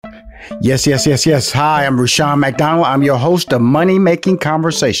Yes, yes, yes, yes. Hi, I'm Rushion McDonald. I'm your host of Money Making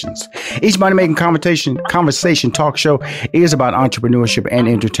Conversations. Each Money Making Conversation talk show is about entrepreneurship and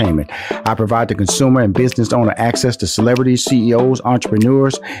entertainment. I provide the consumer and business owner access to celebrities, CEOs,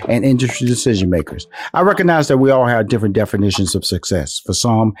 entrepreneurs, and industry decision makers. I recognize that we all have different definitions of success. For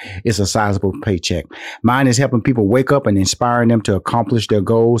some, it's a sizable paycheck. Mine is helping people wake up and inspiring them to accomplish their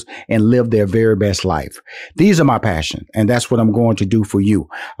goals and live their very best life. These are my passion, and that's what I'm going to do for you.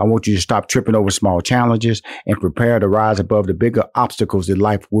 I want you to stop tripping over small challenges and prepare to rise above the bigger obstacles that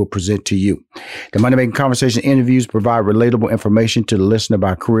life will present to you. The Money Making Conversation interviews provide relatable information to the listener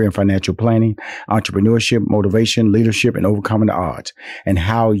about career and financial planning, entrepreneurship, motivation, leadership, and overcoming the odds, and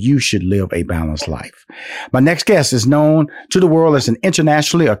how you should live a balanced life. My next guest is known to the world as an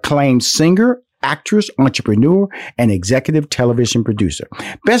internationally acclaimed singer, actress, entrepreneur, and executive television producer.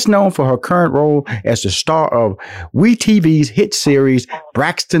 Best known for her current role as the star of WeTV's hit series,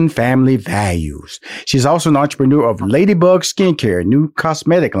 Braxton Family Values. She's also an entrepreneur of Ladybug Skincare, new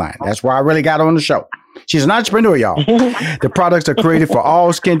cosmetic line. That's why I really got her on the show. She's an entrepreneur, y'all. The products are created for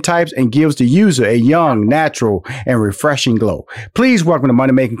all skin types and gives the user a young, natural, and refreshing glow. Please welcome to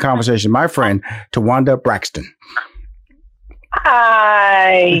Money Making Conversation, my friend, Towanda Braxton.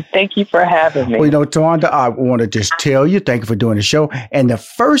 Hi, thank you for having me. Well, Towanda, I want to just tell you, thank you for doing the show. And the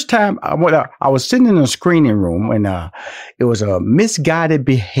first time I was sitting in a screening room and it was a Misguided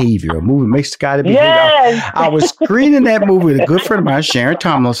Behavior, a movie, Misguided Behavior. Yes. I was screening that movie with a good friend of mine, Sharon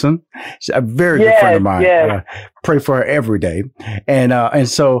Tomlinson. She's a very good friend of mine. Yes. Pray for her every day. And I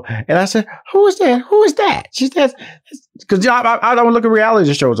said, who is that? Who is that? She said, because I don't look at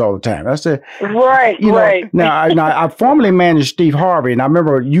reality shows all the time. I said, right. Now, I formerly managed Steve Harvey, and I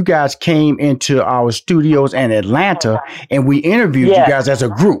remember you guys came into our studios in Atlanta, and we interviewed you guys as a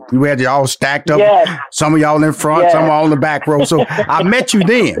group. We had you all stacked up. Yes. Some of y'all in front, some all in the back row. So I met you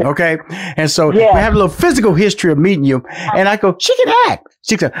then, okay? And so we have a little physical history of meeting you, and I go, she can act.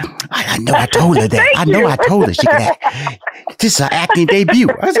 She said, I know I told her that. I know I told her she could act. This is her acting debut.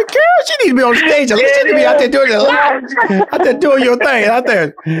 I said, girl, she needs to be on stage. At least she needs to be out there doing it, out there doing your thing out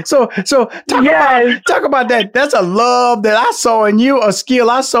there. So talk about that. That's a love that I saw in you, a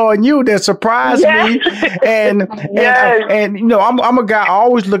skill I saw in you that surprised me. And I'm a guy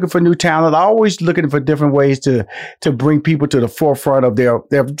always looking for new talent, always looking for different ways to bring people to the forefront of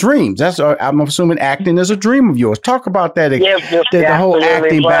their dreams. I'm assuming acting is a dream of yours. Talk about that. The whole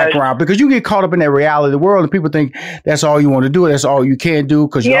acting background, because you get caught up in that reality of the world and people think that's all you want to do, that's all you can do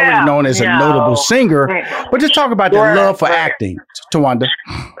because you're already known as a notable singer. But just talk about the love for acting, Towanda.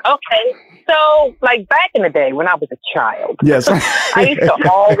 Okay. So, like back in the day when I was a child, yes, I used to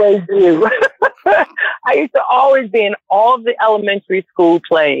always be in all of the elementary school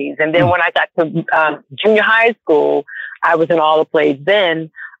plays. And then when I got to junior high school, I was in all the plays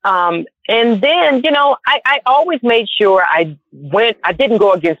then. And then, I always made sure I didn't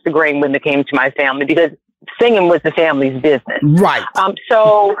go against the grain when it came to my family, because singing was the family's business. Right.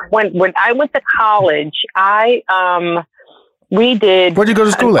 So when I went to college, we did. Where'd you go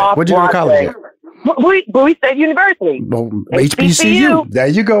to school at? Where'd you go to college at? Bowie State University. Well, HBCU. There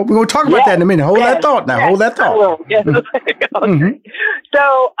you go. We're going to talk about that in a minute. Hold that thought now. Hold that thought. Yes. Okay.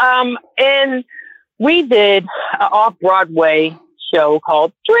 So, and we did an off-Broadway show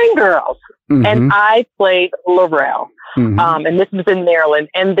called Dreamgirls. And I played Laurel. And this was in Maryland.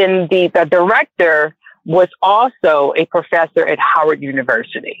 And then the director was also a professor at Howard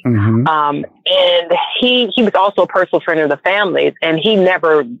University. And he was also a personal friend of the family's, and he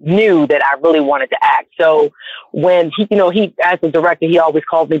never knew that I really wanted to act. So when he as a director, he always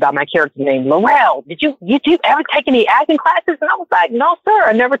called me by my character name, Laurel. Did you ever take any acting classes? And I was like, no, sir,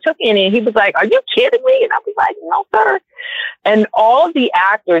 I never took any. And he was like, are you kidding me? And I was like, no, sir. And all of the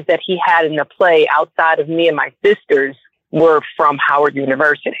actors that he had in the play outside of me and my sisters were from Howard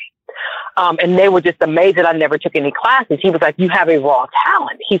University. And they were just amazed that I never took any classes. He was like, you have a raw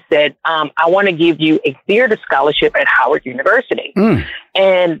talent. He said, I want to give you a theater scholarship at Howard University.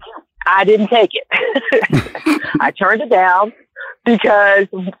 And I didn't take it. I turned it down because,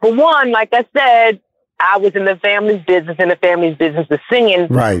 for one, like I said, I was in the family's business, and the family's business was singing.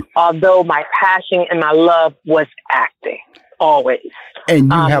 Right. Although my passion and my love was acting, always.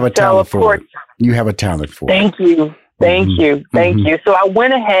 And you have a talent for it. You have a talent for it. Thank you. Thank you. So I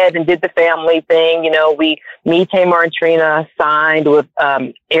went ahead and did the family thing. Me, Tamar, and Trina signed with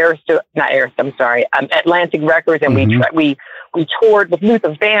Atlantic Records, and we toured with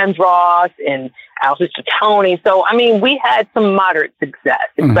Luther Vandross and Al Sister Tony. So, I mean, we had some moderate success,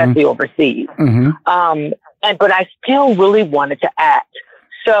 especially overseas. But I still really wanted to act.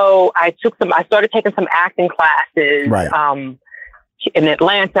 So I started taking some acting classes. Right. in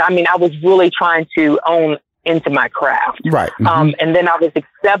Atlanta, I mean, I was really trying to own into my craft. Right. And then I was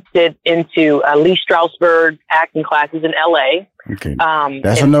accepted into Lee Strasberg acting classes in LA. Okay.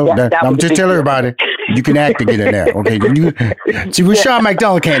 That's a no. I'm just telling everybody, you can act to get in there. Okay. See, Rushion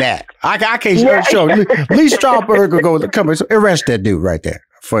McDonald can't act. I can't show. Lee Strasberg will go, come arrest that dude right there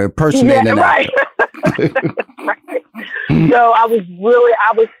for impersonating an actor. Right. So I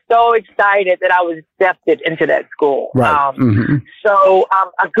was so excited that I was accepted into that school. Right. So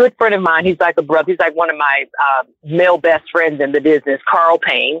a good friend of mine, he's like a brother. He's like one of my male best friends in the business, Carl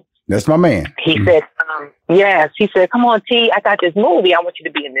Payne. That's my man. He said, he said, come on, T, I got this movie. I want you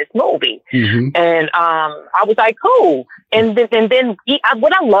to be in this movie. And I was like, cool. And then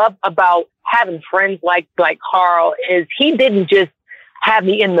what I love about having friends like Carl is he didn't just have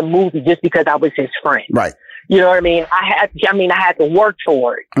me in the movie just because I was his friend. Right. You know what I mean? I had to work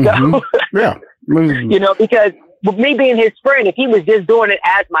for it. So, yeah. You know, because with me being his friend, if he was just doing it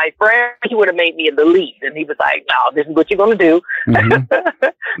as my friend, he would have made me in the lead. And he was like, no, this is what you're going to do.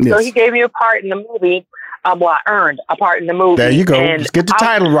 So he gave me a part in the movie. Well, I earned a part in the movie. There you go. Let's get the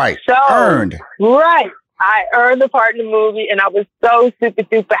title right. So, earned. Right. I earned the part in the movie, and I was so super,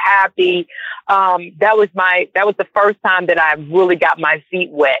 super happy. That was the first time that I really got my feet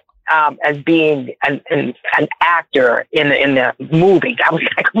wet as being an actor in the movie. I was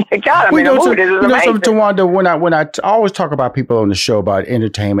like, oh my God, I'm in a movie. This is amazing. Towanda, when I always talk about people on the show about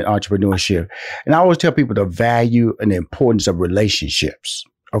entertainment, entrepreneurship, and I always tell people the value and the importance of relationships.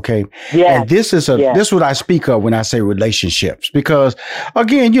 Okay. Yeah. And this is what I speak of when I say relationships, because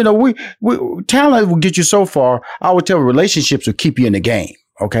again, you know, we talent will get you so far. I would tell relationships will keep you in the game.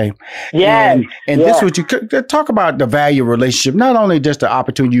 Okay. Yeah. And this is what you talk about, the value of relationship, not only just the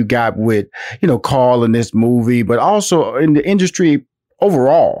opportunity you got with, you know, Carl in this movie, but also in the industry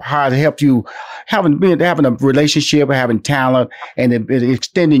overall, how it helped you having a relationship, having talent, and it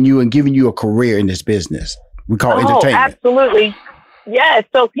extending you and giving you a career in this business we call entertainment. Absolutely. Yeah.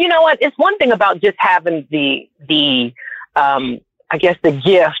 So, you know what? It's one thing about just having the I guess the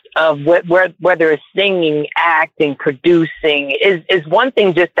gift of whether it's singing, acting, producing is one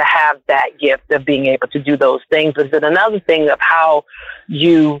thing, just to have that gift of being able to do those things. But it's another thing of how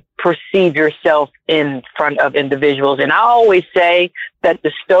you perceive yourself in front of individuals. And I always say that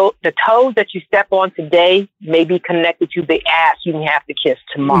the toes that you step on today may be connected to the ass you have to kiss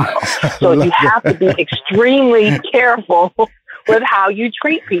tomorrow. So you have to be extremely careful with how you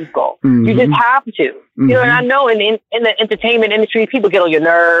treat people. You just have to. You know, and I know in the entertainment industry, people get on your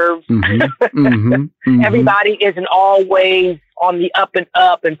nerves. Everybody isn't always on the up and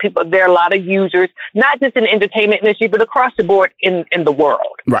up, and there are a lot of users, not just in the entertainment industry, but across the board in the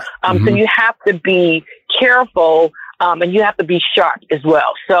world. Right. So you have to be careful, and you have to be sharp as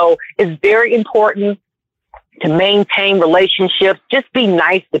well. So it's very important to maintain relationships. Just be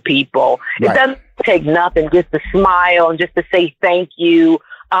nice to people. Right. It doesn't take nothing just to smile and just to say thank you.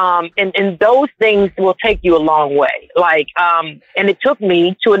 And those things will take you a long way. And it took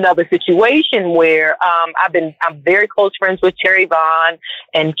me to another situation where I'm very close friends with Terry Vaughn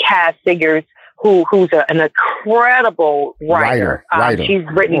and Cass Siggers, who's an incredible writer. She's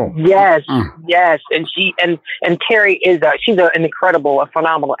written, yes, and Terry she's an incredible, a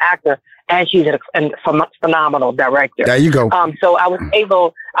phenomenal actor, and she's a phenomenal director. There you go. So I was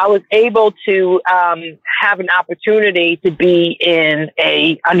able to have an opportunity to be in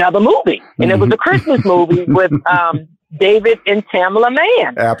another movie, and it was a Christmas movie with David and Tamala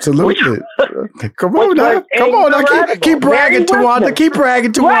Mann. Absolutely. Come on now. Keep bragging, Towanda. Keep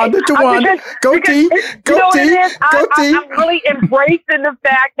bragging, Towanda. Towanda. Go T. Go T. Go T. I'm really embracing the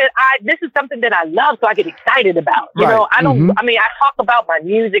fact that this is something that I love, so I get excited about. You know, I don't, I mean, I talk about my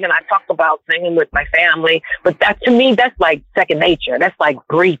music and I talk about singing with my family, but to me, that's like second nature. That's like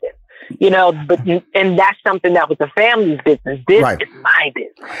breathing. You know, and that's something that was the family's business. This is my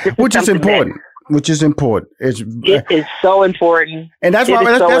business. Which is important. Which is important. It is so important. And that's why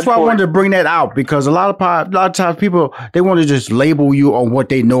I wanted to bring that out, because a lot of times people, they want to just label you on what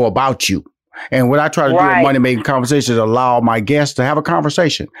they know about you. And what I try to do in Money Making Conversations is allow my guests to have a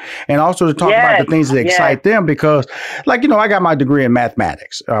conversation and also to talk about the things that excite them, because, like, you know, I got my degree in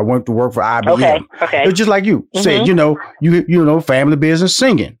mathematics. I went to work for IBM. Okay. It's just like you said, you know, family business,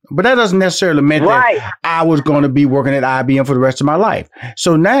 singing. But that doesn't necessarily mean that I was going to be working at IBM for the rest of my life.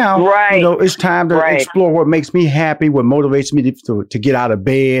 So now, you know, it's time to explore what makes me happy, what motivates me to get out of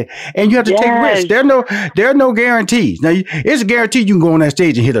bed. And you have to take risks. There are no guarantees. Now, it's a guarantee you can go on that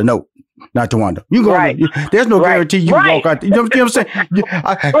stage and hit a note. not Towanda. You go. Right. There's no guarantee you walk out. You know what I'm saying? Girl, get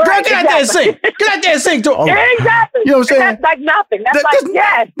out there and sing. Get out there and sing. Exactly. You know what I'm saying? That's like nothing. That's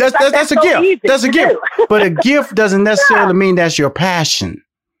a gift. That's a gift. But a gift doesn't necessarily mean that's your passion.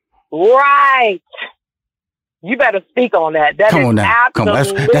 Right. You better speak on that. Come on now.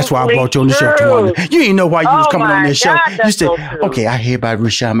 That's why I brought you on the show, Towanda. You didn't know why you was coming on this show. You said, okay, I hear about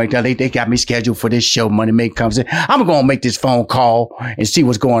Rushion McDonald. They got me scheduled for this show. Money Making comes in. I'm going to make this phone call and see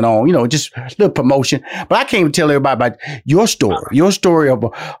what's going on. You know, just a little promotion. But I came to tell everybody about your story of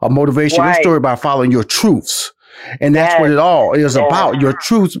motivation, your story about following your truths. And that's what it all is about, your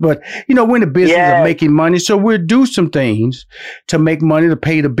truths. But, you know, we're in the business of making money. So we'll do some things to make money, to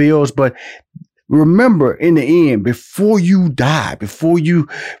pay the bills. But remember, in the end, before you die, before you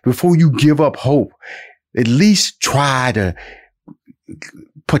give up hope, at least try to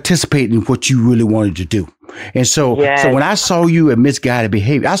participate in what you really wanted to do. And so when I saw you at Misguided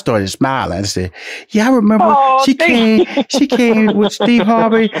Behavior, I started smiling. I said, yeah, I remember she came with Steve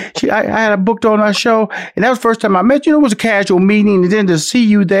Harvey. I had her booked on our show. And that was the first time I met you. It was a casual meeting. And then to see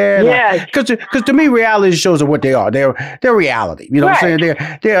you there. Because to me, reality shows are what they are. They're reality. You know what I'm saying?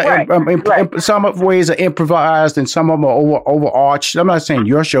 They're some of ways are improvised and some of them are overarched. I'm not saying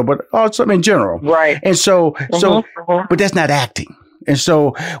your show, but something in general. Right. And so, but that's not acting. And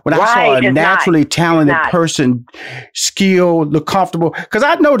so when I saw a naturally talented person, skilled, look comfortable, because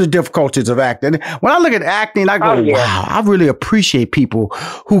I know the difficulties of acting. When I look at acting, I go, wow, I really appreciate people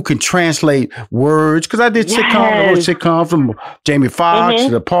who can translate words. Because I did sitcoms from Jamie Foxx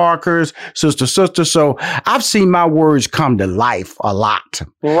to the Parkers, Sister. So I've seen my words come to life a lot.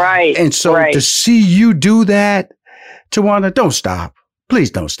 Right. And so to see you do that, Towanda, don't stop.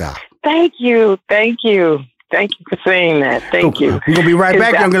 Please don't stop. Thank you. Thank you for saying that. Thank you. We're going to be right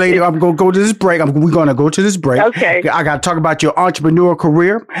back, young lady. I'm going to go to this break. We're going to go to this break. Okay. I got to talk about your entrepreneurial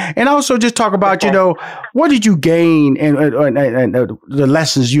career and also just talk about, what did you gain and the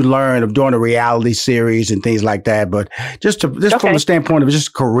lessons you learned of doing a reality series and things like that. But just from the standpoint of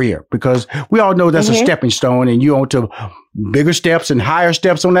just career, because we all know that's a stepping stone and you're on to bigger steps and higher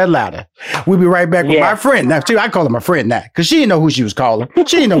steps on that ladder. We'll be right back with my friend. Now, see, I call her my friend now because she didn't know who she was calling.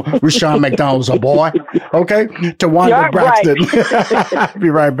 She didn't know Rushion McDonald was a boy. Okay? Towanda Braxton. Be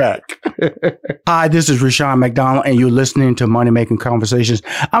right back. Hi, this is Rushion McDonald, and you're listening to Money Making Conversations.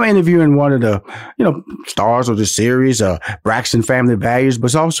 I'm interviewing one of the, stars of the series, Braxton Family Values,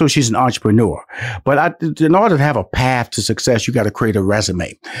 but also she's an entrepreneur. But in order to have a path to success, you got to create a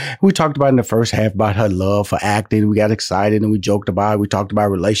resume. We talked about in the first half about her love for acting. We got excited and we joked about it. We talked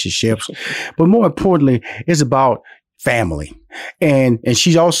about relationships, but more importantly, it's about family. And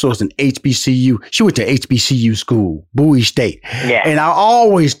she also is an HBCU. She went to HBCU school, Bowie State. Yeah. And I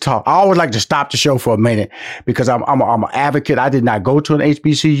always like to stop the show for a minute because I'm an advocate. I did not go to an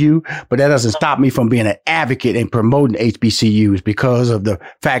HBCU, but that doesn't stop me from being an advocate and promoting HBCUs because of the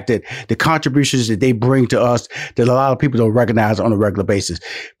fact that the contributions that they bring to us that a lot of people don't recognize on a regular basis.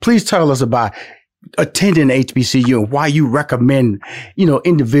 Please tell us about attending HBCU and why you recommend,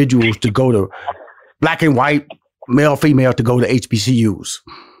 individuals to go to black and white, male, female, to go to HBCUs.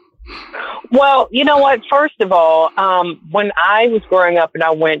 Well, you know what? First of all, when I was growing up and I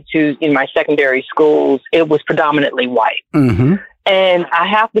went to my secondary schools, it was predominantly white. Mm-hmm. And I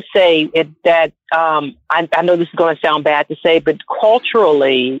have to say that I know this is going to sound bad to say, but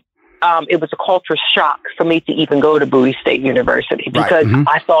culturally, it was a culture shock for me to even go to Bowie State University because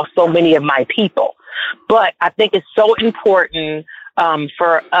I saw so many of my people. But I think it's so important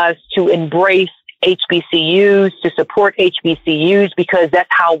for us to embrace HBCUs, to support HBCUs, because that's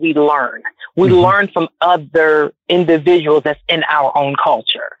how we learn. We learn from other individuals that's in our own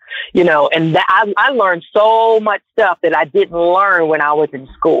culture, and that I learned so much stuff that I didn't learn when I was in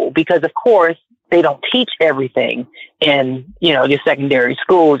school because, of course, they don't teach everything in, your secondary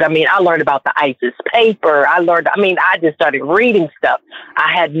schools. I mean, I learned about the ISIS paper. I just started reading stuff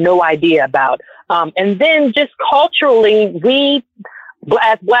I had no idea about. And then just culturally, we,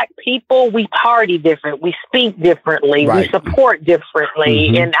 as Black people, we party different. We speak differently. Right. We support differently.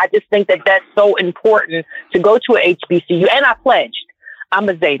 Mm-hmm. And I just think that that's so important to go to a HBCU. And I pledged. I'm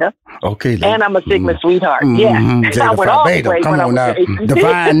a Zeta. Okay. And I'm a Sigma sweetheart. Yeah. Zeta I went all the way Come on now.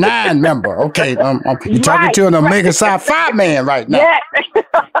 Divine 9 member. Okay. You're talking to an Omega Psi Phi man right now. Yeah.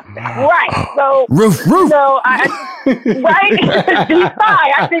 Right. So, roof. So right.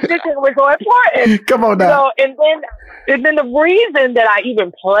 I think this was so important. Come on now. So, and then the reason that I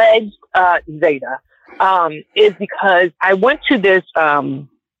even pledged Zeta is because I went to this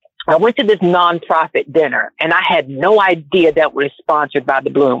nonprofit dinner, and I had no idea that was sponsored by the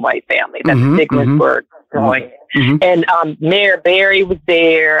Blue and White family. That the Sigmas were going. And Mayor Barry was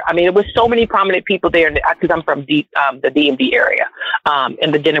there. I mean, it was so many prominent people there because I'm from the DMV area.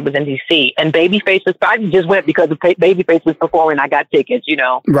 And the dinner was in DC. And Babyface was, I just went because Babyface was performing. I got tickets, you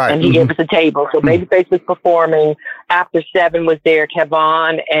know, and he gave us a table. So Babyface was performing. After 7 was there,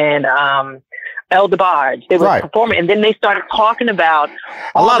 Kevon and El DeBarge. They were performing, and then they started talking about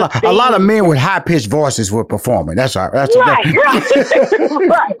a lot of men with high pitched voices were performing. That's right. Right.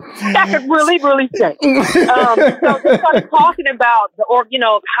 That could really sing. So they started talking about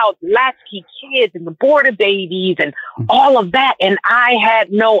how latchkey kids and the border babies and all of that, and I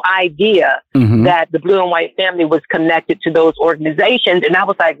had no idea that the Blue and White family was connected to those organizations, and I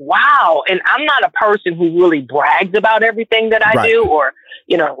was like, wow. And I'm not a person who really brags about everything that I do, or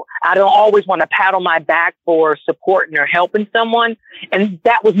I don't always want to pat on my back for supporting or helping someone. And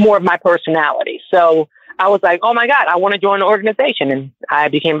that was more of my personality. So I was like, oh my God, I want to join the organization. And I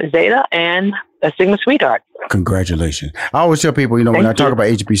became a Zeta and a Sigma sweetheart. Congratulations. I always tell people, when I talk about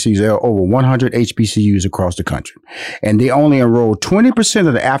HBCUs, there are over 100 HBCUs across the country, and they only enroll 20%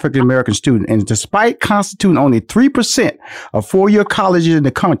 of the African American students. And despite constituting only 3% of four-year colleges in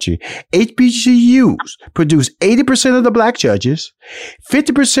the country, HBCUs produce 80% of the black judges,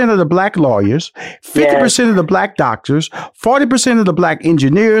 50% of the black lawyers, 50% of the black doctors, 40% of the black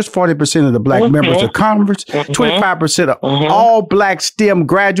engineers, 40% of the black members of Congress, 25% of all black STEM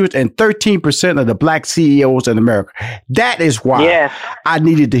graduates, and 13% of the black CEOs in America. That is why I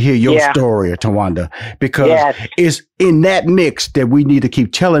needed to hear your story, Towanda, because it's in that mix that we need to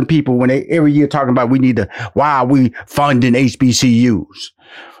keep telling people when they every year talking about why are we funding HBCUs?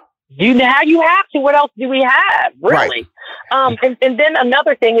 You have to. What else do we have? Really? Right. And then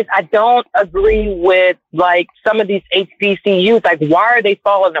another thing is I don't agree with like some of these HBCUs. Like, why are they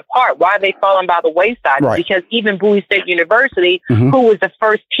falling apart? Why are they falling by the wayside? Right. Because even Bowie State University, who was the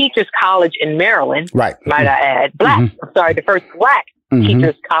first teachers college in Maryland, might I add, the first black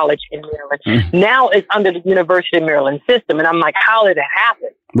teachers college in Maryland, now is under the University of Maryland system. And I'm like, how did it happen?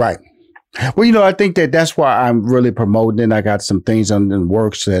 Right. Well, I think that's why I'm really promoting it. I got some things on the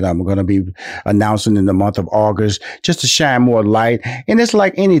works that I'm going to be announcing in the month of August just to shine more light. And it's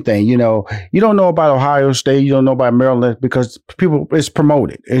like anything, you don't know about Ohio State, you don't know about Maryland because it's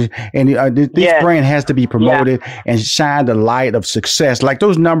promoted. This brand has to be promoted and shine the light of success. Like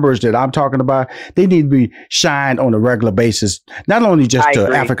those numbers that I'm talking about, they need to be shined on a regular basis, not only just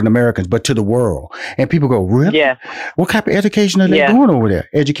to African Americans, but to the world. And people go, really? Yeah. What type of education are they doing over there?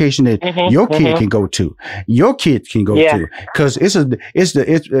 Education that your kid can go to, your kid can go to, because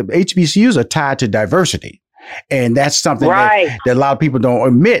HBCUs are tied to diversity. And that's something that a lot of people don't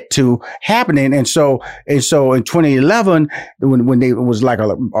admit to happening. And so in 2011, when it was like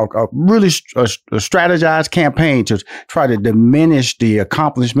a really strategized campaign to try to diminish the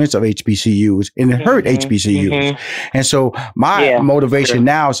accomplishments of HBCUs, and it hurt HBCUs. And so my motivation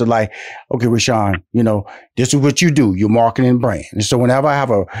now is to like, okay, Rashawn, this is what you do, your marketing and brand. And so whenever I have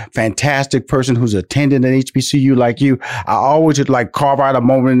a fantastic person who's attending an HBCU like you, I always just like carve out a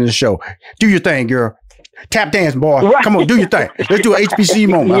moment in the show. Do your thing, girl. Tap dance, boy. Right. Come on, do your thing. Let's do an HBCU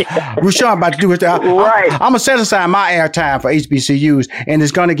moment. Rashawn about to do it. I'm going to set aside my airtime for HBCUs, and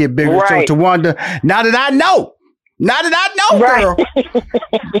it's going to get bigger. So Towanda, now that I know, girl.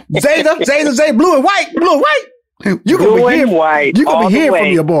 Zeta, blue and white. You're going to be hearing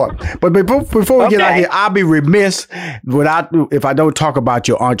from your boy. But before we get out here, I'll be remiss if I don't talk about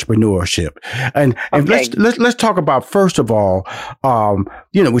your entrepreneurship. And let's talk about, first of all,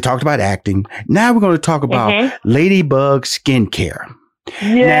 we talked about acting. Now we're going to talk about Ladybug Skincare.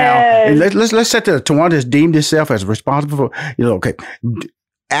 Yes. Now, let's set that Towanda has deemed itself as responsible for,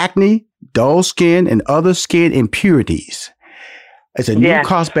 acne, dull skin, and other skin impurities. It's a new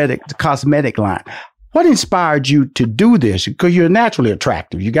cosmetic line. What inspired you to do this? Because you're naturally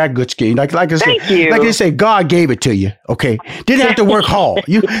attractive. You got good skin. Like I said, like they say, God gave it to you. Okay, didn't have to work hard.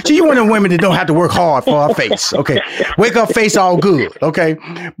 You one of the women that don't have to work hard for her face. Okay, wake up face all good. Okay,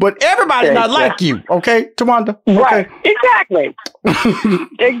 but everybody not like you. Okay, Towanda. Okay? Right. Exactly.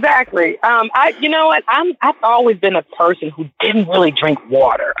 Exactly. I've always been a person who didn't really drink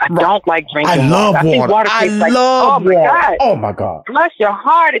water. I don't like drinking water. I think water tastes like, water. Oh my God. Bless your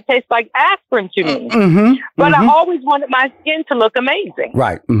heart. It tastes like aspirin to me. But I always wanted my skin to look amazing.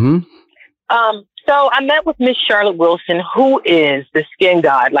 Right. So I met with Miss Charlotte Wilson, who is the skin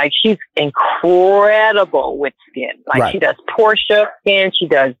god. Like, she's incredible with skin. Like, she does Portia skin. She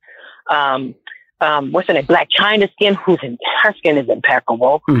does, what's her name? Black China skin. Her skin is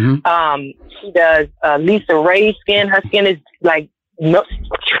impeccable. She does Lisa Ray skin. Her skin is like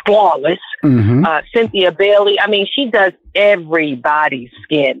flawless. Cynthia Bailey. I mean, she does everybody's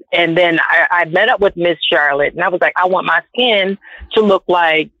skin. And then I met up with Miss Charlotte, and I was like, I want my skin to look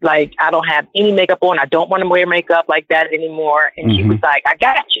like I don't have any makeup on. I don't want to wear makeup like that anymore. And she was like, I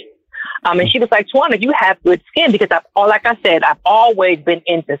got you. And she was like, Towanda, you have good skin, because like I said, I've always been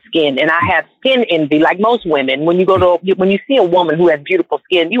into skin, and I have skin envy, like most women. When you see a woman who has beautiful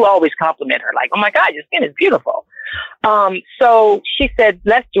skin, you always compliment her, like, oh my God, your skin is beautiful. So she said,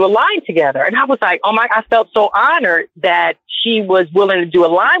 let's do a line together. And I was like, I felt so honored that she was willing to do a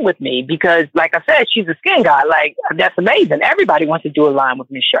line with me, because like I said, she's a skin guy. Like, that's amazing. Everybody wants to do a line with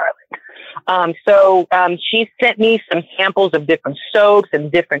Miss Charlotte. So she sent me some samples of different soaps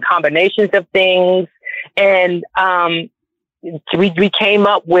and different combinations of things. And we came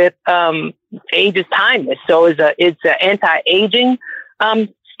up with Age is Timeless. So it's an anti-aging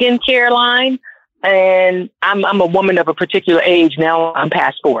skincare line. And I'm a woman of a particular age now. I'm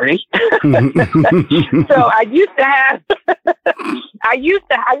past 40. So I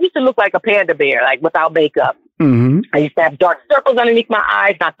used to look like a panda bear, like without makeup. I used to have dark circles underneath my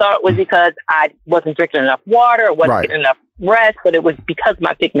eyes, and I thought it was because I wasn't drinking enough water or wasn't getting enough rest, but it was because of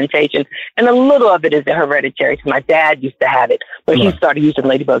my pigmentation. And a little of it is hereditary, because my dad used to have it, but he started using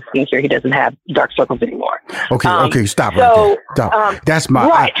Ladybug skincare. He doesn't have dark circles anymore. Okay, stop right there. Stop. That's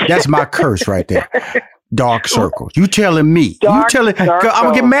my curse right there. Dark circles. You telling me? I'm gonna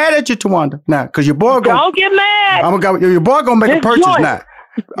get mad at you, Towanda, now, because your boy don't get mad. Your boy gonna make a purchase now.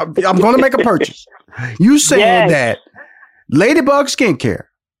 I'm gonna make a purchase. You saying that Ladybug skincare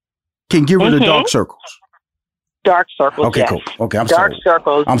can get rid of dark circles? Dark circles. Okay, cool. Okay, dark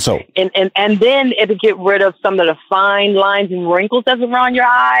circles. I'm sold. And then it'll get rid of some of the fine lines and wrinkles that's around your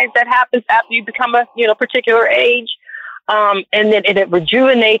eyes that happens after you become a particular age. And then it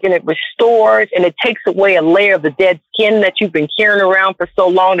rejuvenates and it restores, and it takes away a layer of the dead skin that you've been carrying around for so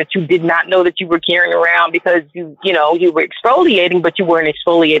long that you did not know that you were carrying around, because you were exfoliating, but you weren't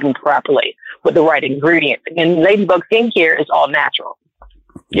exfoliating properly with the right ingredients. And Ladybug skincare is all natural.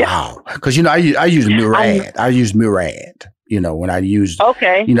 Yeah. Wow. Because I use Murad. I use Murad. When I use,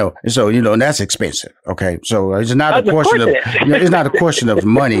 and that's expensive. Okay. So it's not a question of, it's not a question of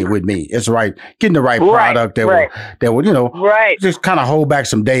money with me. It's getting the right product that would, just kind of hold back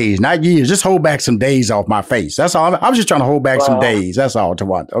some days, not years, just hold back some days off my face. That's all. I'm just trying to hold back some days. That's all,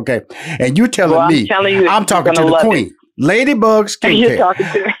 Towanda. Okay. And you're telling me, I'm talking to the queen. Ladybug skincare.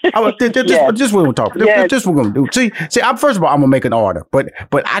 This what we're talking. This what we're gonna do. See. First of all, I'm gonna make an order, but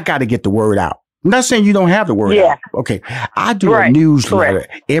I got to get the word out. I'm not saying you don't have the word out. Okay. I do a newsletter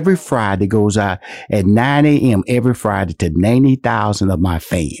every Friday, goes out at 9 a.m. every Friday to 90,000 of my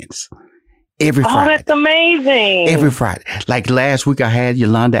fans. Every Friday. Oh, that's amazing. Every Friday. Like last week, I had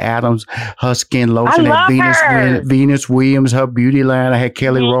Yolanda Adams, her skin lotion. I had Venus Williams, her beauty line. I had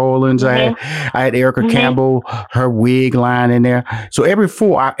Kelly Rowlands. I had Erica Campbell, her wig line in there. So every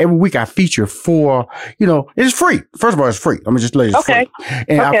week I feature 4, it's free. First of all, it's free. I'm just let you free.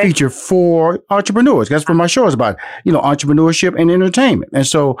 And I feature 4 entrepreneurs. That's what my show is about, entrepreneurship and entertainment. And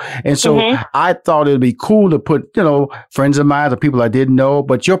so I thought it'd be cool to put, friends of mine, the people I didn't know,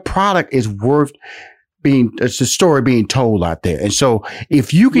 but your product is worth it's a story being told out there. And so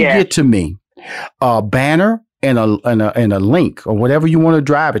if you can get to me a banner and a link or whatever you want to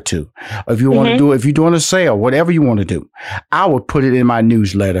drive it to, if you want to do it, if you're doing a sale, whatever you want to do, I would put it in my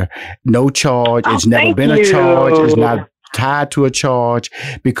newsletter. No charge. It's never been a charge. It's not tied to a charge,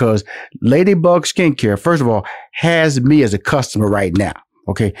 because Ladybug Skincare, first of all, has me as a customer right now.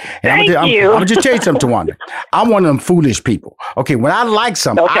 Okay. And I'm gonna just tell you something, Towanda. I'm one of them foolish people. Okay. When I like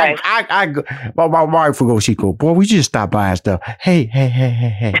something, I go, my wife will go, she go, boy, we just stop buying stuff. Hey.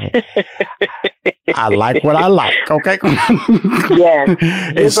 I like what I like. Okay. Yes.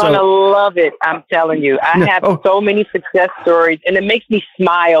 You're gonna love it. I'm telling you. I have so many success stories, and it makes me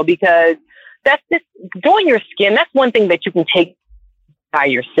smile, because that's just doing your skin. That's one thing that you can take by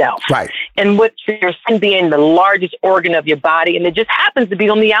yourself. Right. And with your skin being the largest organ of your body, and it just happens to be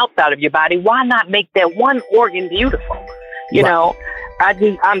on the outside of your body, why not make that one organ beautiful? You know,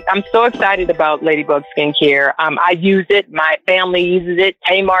 I'm so excited about Ladybug Skincare. I use it. My family uses it.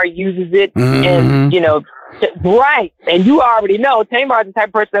 Tamar uses it. And, right. And you already know Tamar is the type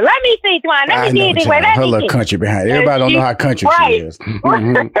of person, let me see, Twan, let me see it. Her little country behind it. Everybody don't know how country she is.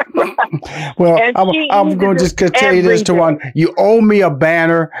 Well, I'm going to just tell you this, Twan. You owe me a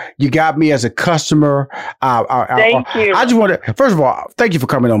banner. You got me as a customer. Thank you. I just want to, first of all, thank you for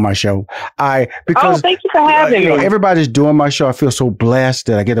coming on my show. Because thank you for having me. Everybody's doing my show. I feel so blessed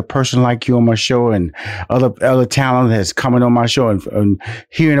that I get a person like you on my show, and other talent that's coming on my show and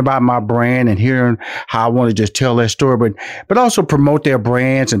hearing about my brand and hearing how I want want to just tell their story, but also promote their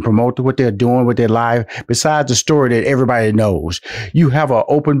brands and promote what they're doing with their life. Besides the story that everybody knows, you have an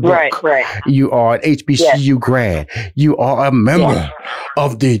open book. Right. You are an HBCU grad. You are a member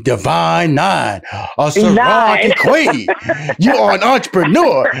of the Divine Nine, a sorority queen. You are an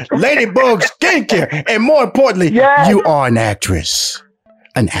entrepreneur, Ladybug Skincare, and more importantly, you are an actress.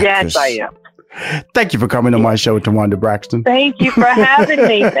 An actress. Yes, I am. Thank you for coming on my show, Towanda Braxton. Thank you for having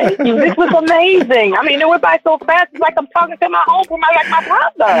me. Thank you. This was amazing. I mean, it went by so fast. It's like I'm talking to my home, like my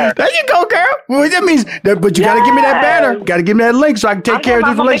father. There you go, girl. Well, that means that, but you got to give me that banner. Got to give me that link so I can take care of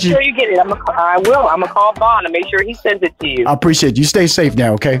this relationship. Make sure you get it. I will. I'm going to call Vaughn and make sure he sends it to you. I appreciate it. You stay safe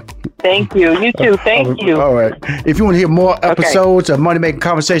now, okay? Thank you. You too. Thank you. All right. If you want to hear more episodes of Money Making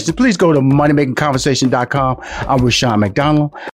Conversations, please go to moneymakingconversation.com. I'm Rushion McDonald.